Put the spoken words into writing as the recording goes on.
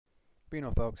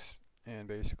Beano, folks, and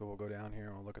basically we'll go down here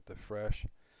and we'll look at the fresh,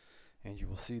 and you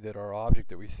will see that our object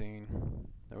that we've seen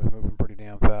that was moving pretty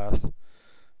damn fast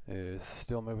is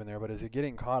still moving there, but is it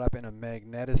getting caught up in a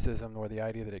magneticism or the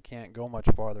idea that it can't go much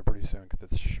farther pretty soon,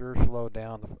 because it's sure slowed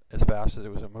down as fast as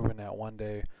it was moving that one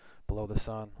day below the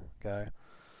sun. Okay,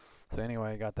 so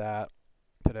anyway, got that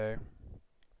today.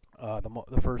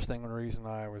 The first thing, the reason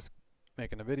I was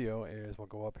making the video is we'll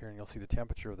go up here and you'll see the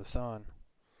temperature of the sun.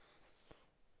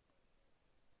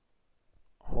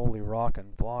 Holy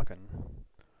rockin' flockin',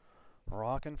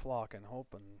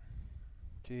 hoping,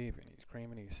 jeevies,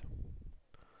 creamities.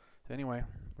 So anyway,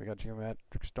 we got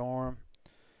geomagnetic storm,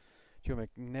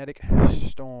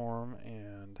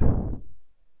 and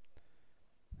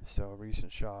so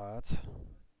recent shots,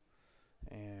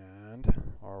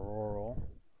 and our auroral,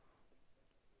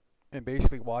 and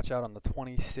basically watch out on the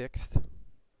 26th,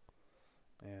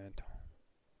 and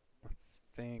I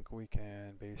think we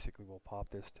can basically, we'll pop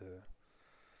this to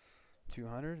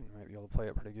 200 and might be able to play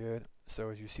it pretty good.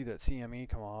 So as you see that CME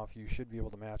come off, you should be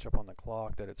able to match up on the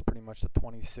clock that it's pretty much the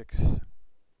 26th.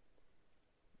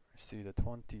 See the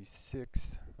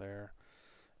 26th there,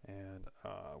 and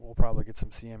we'll probably get some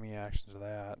CME action to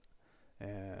that.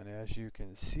 And as you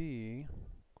can see,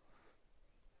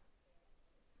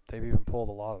 they've even pulled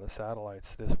a lot of the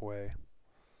satellites this way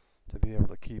to be able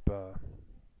to keep a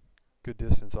good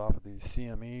distance off of these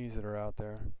CMEs that are out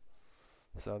there.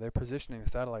 So they're positioning the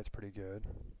satellites pretty good.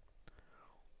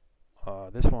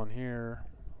 This one here,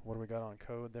 what do we got on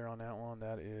code there on that one?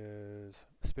 That is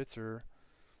Spitzer.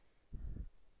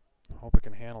 Hope it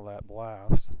can handle that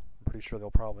blast. I'm pretty sure they'll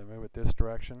probably move it this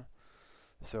direction.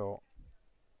 So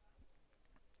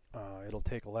it'll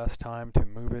take less time to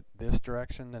move it this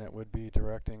direction than it would be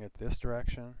directing it this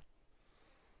direction.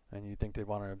 And you think they'd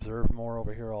want to observe more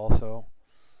over here also.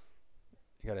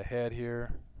 You got a head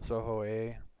here, Soho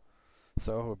A,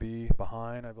 Soho B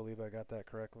behind. I believe I got that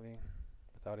correctly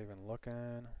without even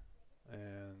looking.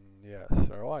 And yes,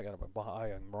 oh, I got it behind. I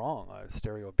am wrong. I have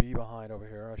stereo B behind over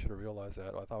here. I should have realized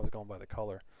that. I thought I was going by the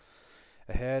color.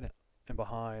 Ahead and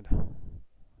behind.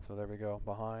 So there we go.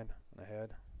 Behind and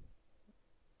ahead.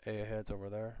 A ahead's over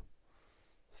there.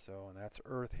 So, and that's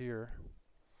Earth here.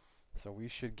 So we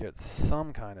should get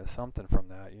some kind of something from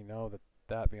that. You know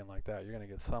that being like that, you're going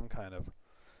to get some kind of.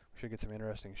 We should get some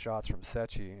interesting shots from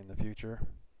Sechi in the future.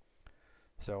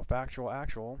 So factual,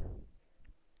 actual.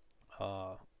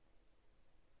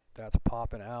 That's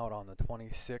popping out on the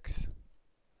 26th.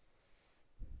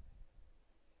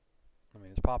 I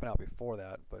mean, it's popping out before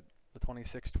that, but the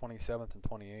 26th, 27th, and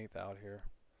 28th out here.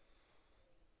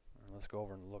 And let's go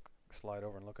over and slide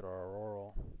over and look at our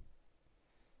auroral.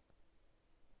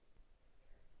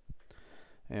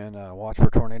 And watch for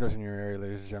tornadoes in your area,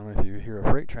 ladies and gentlemen. If you hear a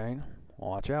freight train,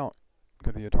 watch out.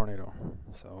 Could be a tornado.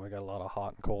 So we got a lot of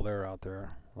hot and cold air out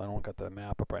there. I don't got the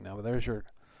map up right now, but there's your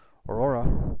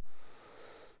aurora.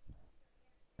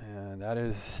 And that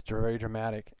is very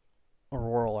dramatic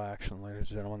auroral action, ladies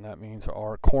and gentlemen. That means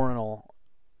our coronal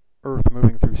Earth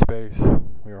moving through space.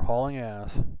 We are hauling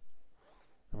ass, and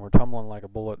we're tumbling like a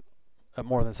bullet at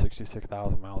more than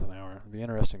 66,000 miles an hour. It'd be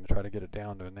interesting to try to get it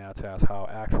down to a gnat's ass how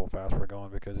actual fast we're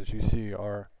going, because as you see,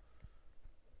 our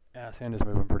ass end is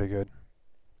moving pretty good.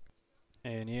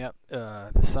 And yep,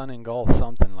 the sun engulfs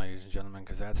something, ladies and gentlemen,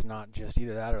 because that's not just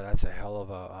either that or that's a hell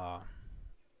of a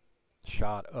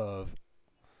shot of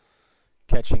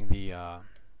catching the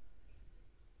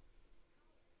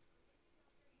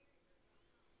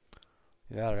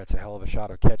that's a hell of a shot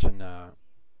of catching the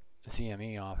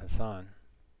CME off the sun.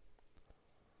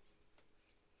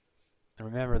 And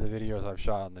remember the videos I've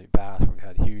shot in the past, we've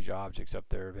had huge objects up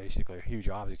there, basically huge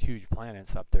objects, huge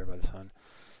planets up there by the sun.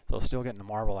 So still getting the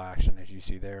marble action as you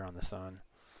see there on the sun.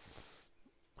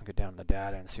 I'll get down to the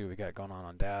data and see what we got going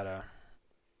on data.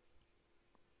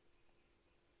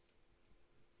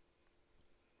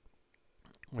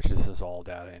 Which this is all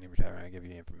data. Any time I give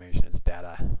you information, it's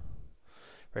data.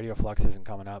 Radio flux isn't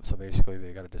coming up, so basically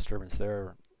they got a disturbance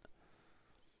there.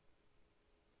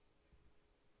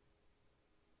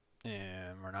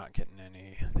 And we're not getting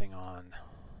anything on.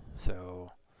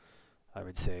 So I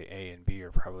would say A and B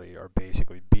are probably, or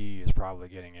basically B is probably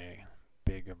getting a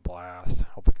big blast.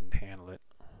 Hope it can handle it.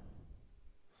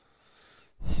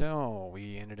 So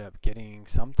we ended up getting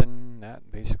something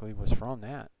that basically was from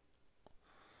that.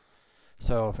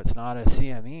 So if it's not a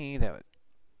CME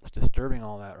that's disturbing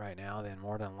all that right now, then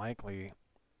more than likely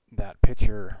that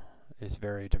picture is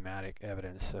very dramatic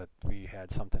evidence that we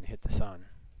had something hit the sun.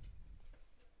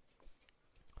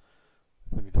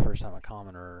 It wouldn't be the first time a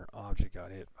comet or object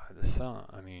got hit by the sun.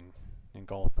 I mean,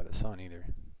 engulfed by the sun either.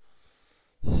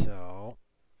 So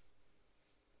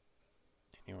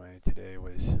anyway, today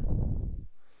was,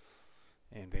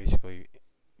 and basically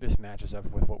this matches up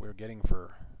with what we were getting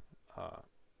for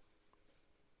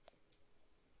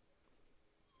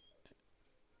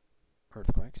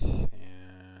earthquakes,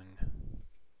 and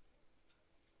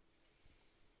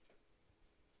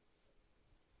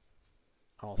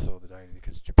also the day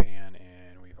because Japan,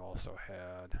 and we've also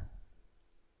had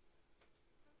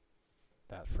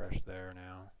that fresh there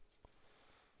now,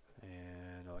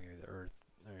 and I'll give you the earth.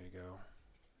 There you go.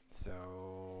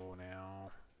 So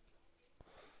now,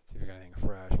 see if we got anything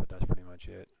fresh, but that's pretty much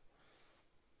it.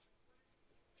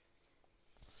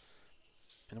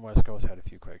 And the West Coast had a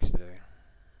few quakes today.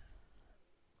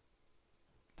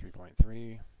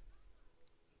 3.3,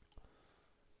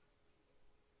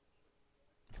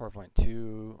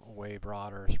 4.2, way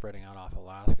broader, spreading out off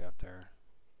Alaska up there.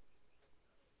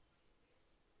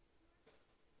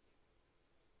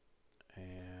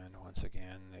 And once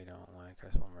again, they don't like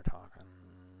us when we're talking.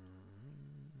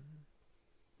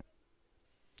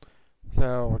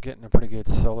 So we're getting a pretty good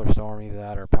solar storm, either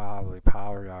that or probably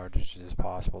power outages is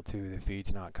possible too. The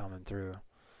feed's not coming through.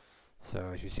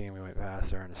 So as you see, we went past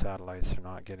there and the satellites are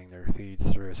not getting their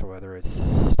feeds through. So whether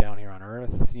it's down here on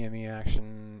Earth, CME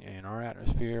action in our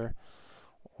atmosphere,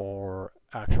 or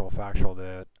actual factual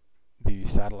that these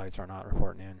satellites are not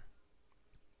reporting in.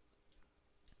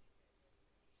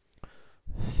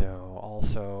 So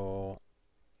also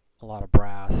a lot of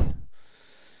brass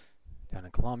down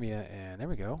in Colombia, and there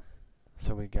we go.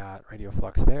 So we got radio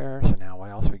flux there. So now what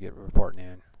else we get reporting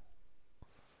in?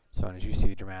 So as you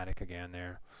see, dramatic again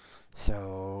there.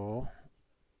 So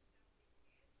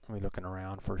we're looking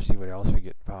around for see what else we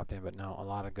get popped in, but no, a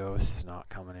lot of ghosts is not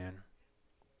coming in.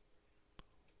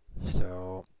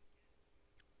 So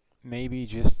maybe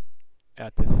just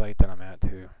at this site that I'm at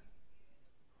too.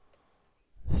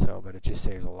 So, but it just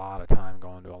saves a lot of time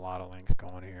going to a lot of links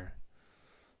going here.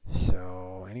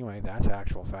 So anyway, that's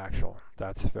actual factual.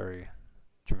 That's very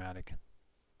dramatic.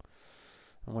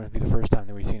 And wouldn't it be the first time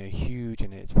that we've seen a huge,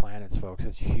 and it's planets, folks,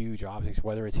 it's huge objects,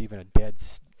 whether it's even a dead,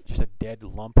 just a dead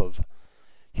lump of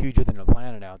huger than a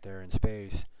planet out there in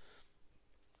space.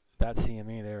 That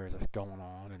CME there is just going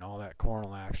on, and all that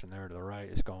coronal action there to the right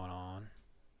is going on.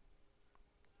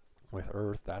 With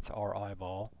Earth, that's our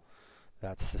eyeball.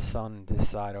 That's the sun this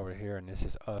side over here, and this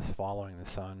is us following the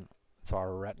sun. It's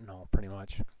our retinal, pretty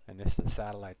much. And this is the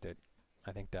satellite that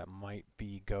I think that might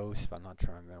be GHOST, but I'm not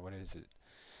trying to remember. What is it?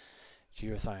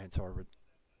 Geoscience orbit.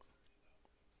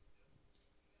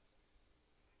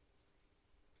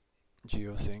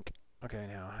 Geosync. Okay,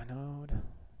 now I node.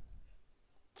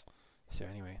 So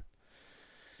anyway,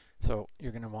 so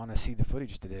you're going to want to see the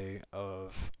footage today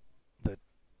of the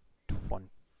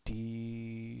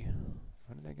 20...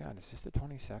 What do they got? Is this the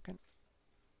 22nd?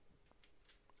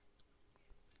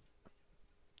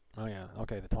 Oh yeah,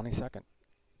 okay, the 22nd.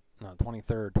 No,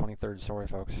 23rd, sorry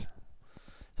folks.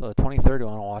 So the 23rd, you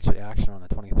want to watch the action on the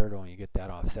 23rd when you get that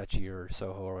off Sechi or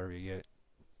Soho or wherever you get.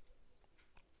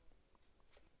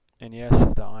 And yes,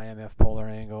 the IMF polar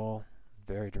angle,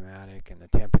 very dramatic, and the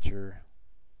temperature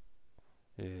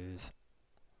is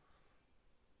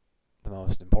the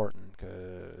most important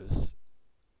because